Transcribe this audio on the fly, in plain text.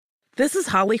This is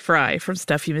Holly Fry from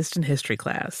Stuff You Missed in History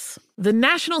Class. The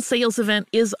national sales event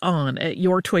is on at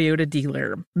your Toyota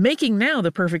dealer, making now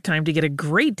the perfect time to get a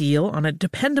great deal on a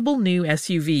dependable new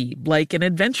SUV, like an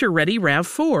adventure-ready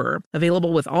RAV4.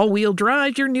 Available with all-wheel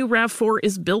drive, your new RAV4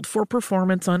 is built for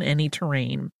performance on any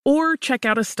terrain. Or check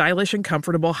out a stylish and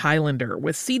comfortable Highlander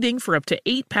with seating for up to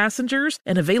 8 passengers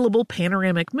and available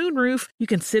panoramic moonroof. You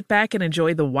can sit back and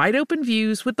enjoy the wide-open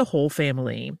views with the whole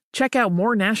family. Check out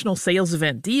more national sales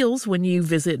event deals when you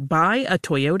visit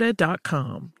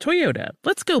buyatoyota.com. Toyota,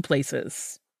 let's go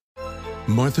places.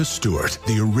 Martha Stewart,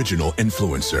 the original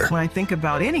influencer. When I think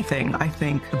about anything, I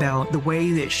think about the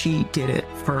way that she did it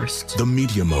first. The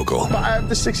media mogul. 5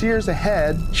 to 6 years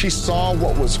ahead, she saw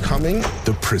what was coming.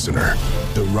 The prisoner.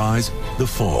 The rise, the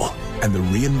fall, and the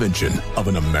reinvention of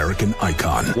an American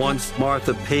icon. Once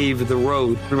Martha paved the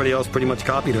road, everybody else pretty much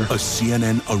copied her. A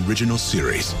CNN original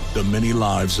series, The Many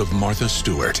Lives of Martha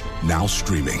Stewart, now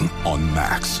streaming on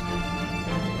Max.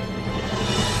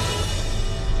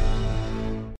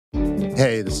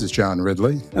 Hey, this is John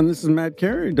Ridley. And this is Matt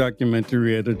Carey,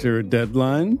 documentary editor at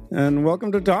Deadline. And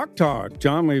welcome to Doc Talk.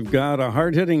 John, we've got a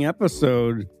hard-hitting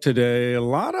episode today. A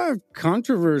lot of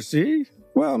controversy.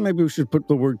 Well, maybe we should put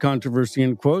the word controversy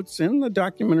in quotes in the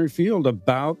documentary field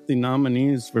about the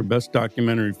nominees for Best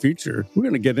Documentary Feature. We're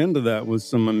going to get into that with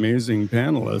some amazing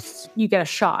panelists. You get a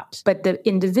shot, but the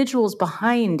individuals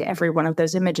behind every one of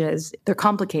those images, they're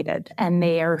complicated and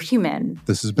they are human.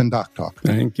 This has been Doc Talk.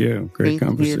 Thank you. Great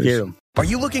conversation. Thank you. Are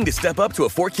you looking to step up to a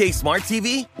 4K smart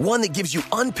TV? One that gives you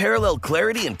unparalleled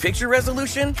clarity and picture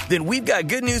resolution? Then we've got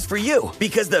good news for you,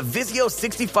 because the Vizio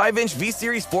 65-inch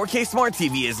V-Series 4K smart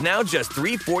TV is now just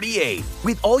 $348.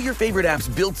 With all your favorite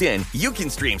apps built in, you can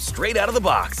stream straight out of the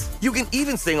box. You can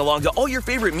even sing along to all your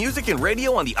favorite music and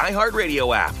radio on the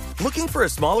iHeartRadio app. Looking for a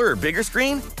smaller or bigger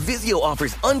screen? Vizio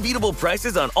offers unbeatable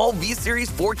prices on all V-Series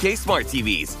 4K smart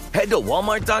TVs. Head to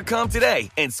Walmart.com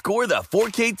today and score the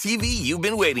 4K TV you've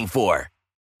been waiting for.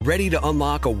 Ready to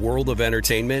unlock a world of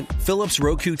entertainment? Philips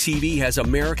Roku TV has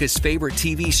America's favorite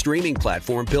TV streaming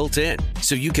platform built in,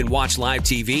 so you can watch live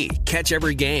TV, catch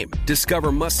every game,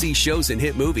 discover must-see shows and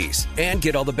hit movies, and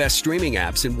get all the best streaming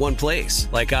apps in one place,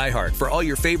 like iHeart for all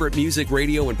your favorite music,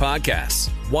 radio, and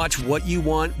podcasts. Watch what you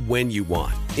want, when you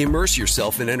want. Immerse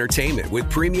yourself in entertainment with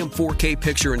premium 4K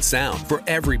picture and sound for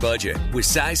every budget, with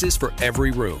sizes for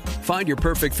every room. Find your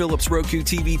perfect Philips Roku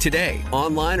TV today,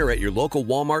 online or at your local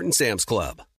Walmart and Sam's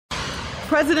Club.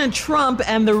 President Trump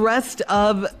and the rest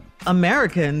of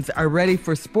Americans are ready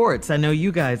for sports. I know you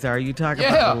guys are. You talk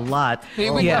about it a lot.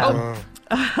 Here we go.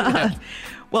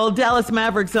 Well, Dallas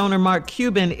Mavericks owner Mark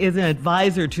Cuban is an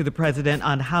advisor to the president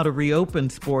on how to reopen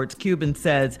sports. Cuban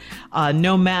says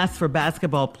no masks for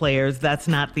basketball players. That's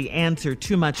not the answer.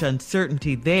 Too much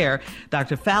uncertainty there.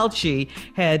 Dr. Fauci,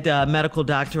 head medical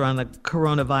doctor on the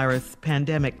coronavirus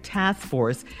pandemic task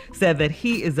force, said that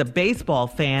he is a baseball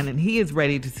fan and he is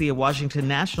ready to see a Washington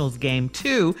Nationals game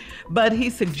too. But he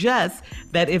suggests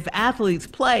that if athletes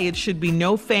play, it should be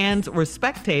no fans or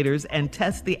spectators and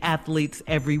test the athletes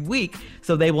every week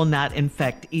so they will not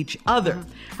infect each other.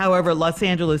 However, Los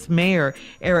Angeles Mayor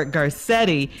Eric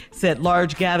Garcetti said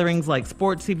large gatherings like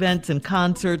sports events and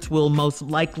concerts will most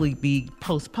likely be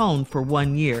postponed for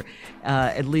 1 year,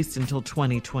 at least until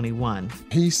 2021.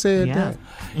 He said that?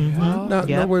 Mm-hmm.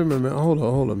 No, wait a minute. Hold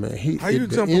on, man. How you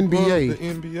jump above the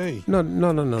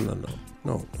NBA?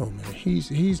 No, man.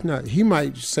 He's not. He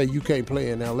might say you can't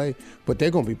play in L.A., but they're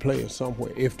gonna be playing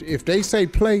somewhere. If they say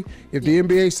play, if the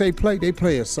NBA say play, they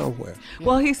playing somewhere.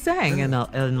 Well, he's saying in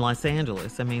Los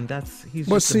Angeles. I mean, he's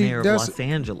just the mayor of Los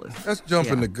Angeles. That's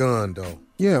jumping the gun, though.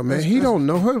 Yeah, man. He don't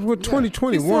know her with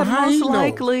 2021. How he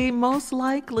know? Most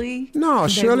likely. No,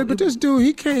 Shirley, but this dude,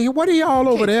 he can't. What are he all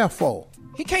over there for?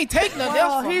 He can't take nothing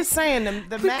else. He's saying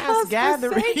the mass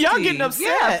gathering. Safety. Y'all getting upset.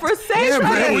 Yeah, for safety. Yeah,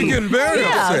 man, we getting very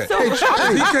upset.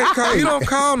 So he don't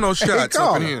call no shots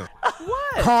up in here.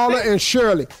 What? Carla and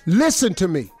Shirley, listen to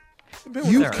me.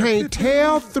 You can't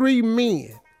tell 3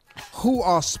 men who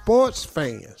are sports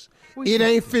fans. It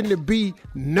ain't finna be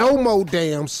no more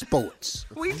damn sports.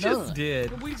 We just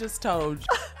did. We just told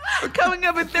you. Coming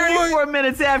up at 34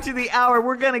 minutes after the hour,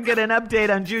 we're going to get an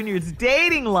update on Junior's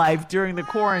dating life during the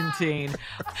quarantine.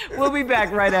 We'll be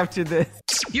back right after this.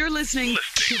 You're listening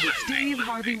to the Steve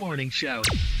Harvey Morning Show.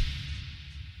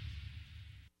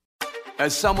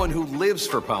 As someone who lives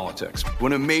for politics,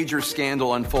 when a major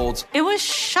scandal unfolds, it was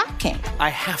shocking. I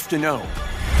have to know,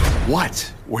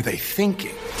 what were they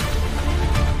thinking?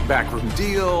 Backroom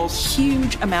deals,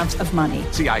 huge amounts of money,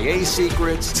 CIA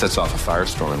secrets, sets off a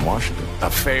firestorm in Washington,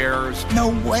 affairs. No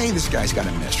way this guy's got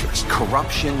a mistress.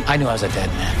 Corruption. I knew I was a dead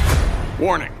man.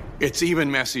 Warning, it's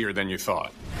even messier than you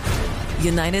thought.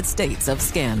 United States of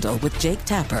Scandal with Jake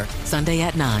Tapper, Sunday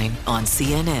at 9 on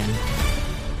CNN.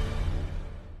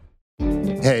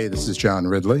 Hey, this is John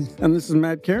Ridley. And this is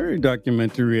Matt Carey,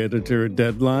 documentary editor at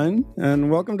Deadline. And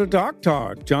welcome to Talk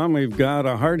Talk. John, we've got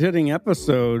a hard-hitting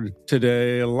episode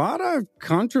today. A lot of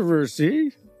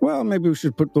controversy. Well, maybe we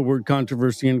should put the word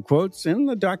controversy in quotes in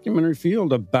the documentary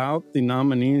field about the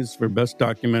nominees for Best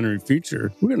Documentary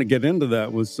Feature. We're going to get into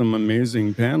that with some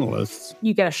amazing panelists.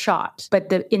 You get a shot, but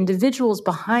the individuals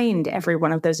behind every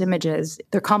one of those images,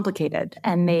 they're complicated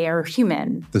and they are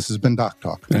human. This has been Doc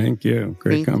Talk. Thank you.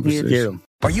 Great conversation. You.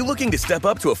 Are you looking to step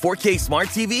up to a 4K smart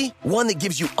TV? One that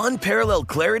gives you unparalleled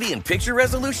clarity and picture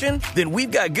resolution? Then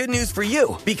we've got good news for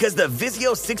you, because the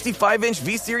Vizio 65-inch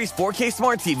V-Series 4K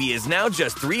smart TV is now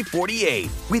just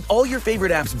 $348. With all your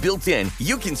favorite apps built in,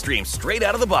 you can stream straight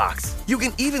out of the box. You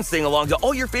can even sing along to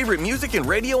all your favorite music and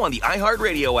radio on the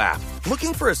iHeartRadio app.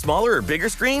 Looking for a smaller or bigger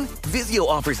screen? Vizio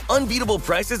offers unbeatable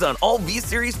prices on all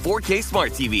V-Series 4K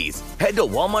smart TVs. Head to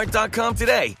Walmart.com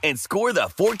today and score the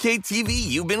 4K TV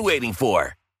you've been waiting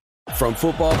for. From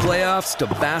football playoffs to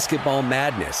basketball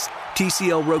madness,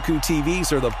 TCL Roku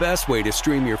TVs are the best way to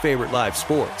stream your favorite live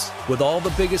sports. With all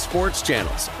the biggest sports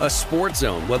channels, a sports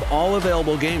zone with all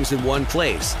available games in one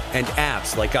place, and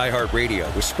apps like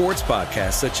iHeartRadio with sports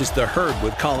podcasts such as The Herd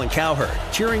with Colin Cowherd.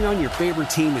 Cheering on your favorite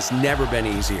team has never been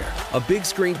easier. A big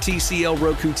screen TCL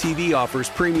Roku TV offers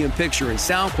premium picture and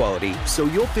sound quality, so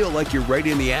you'll feel like you're right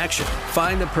in the action.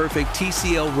 Find the perfect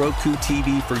TCL Roku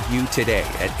TV for you today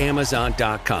at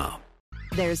Amazon.com.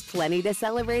 There's plenty to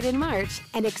celebrate in March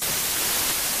and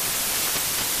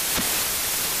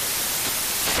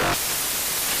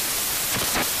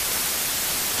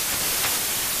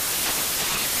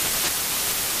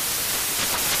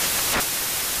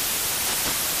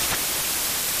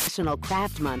National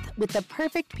Craft Month with the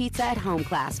perfect pizza at home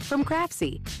class from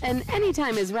Craftsy. And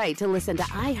anytime is right to listen to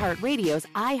iHeartRadio's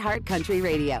iHeart Country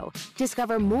Radio.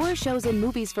 Discover more shows and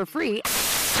movies for free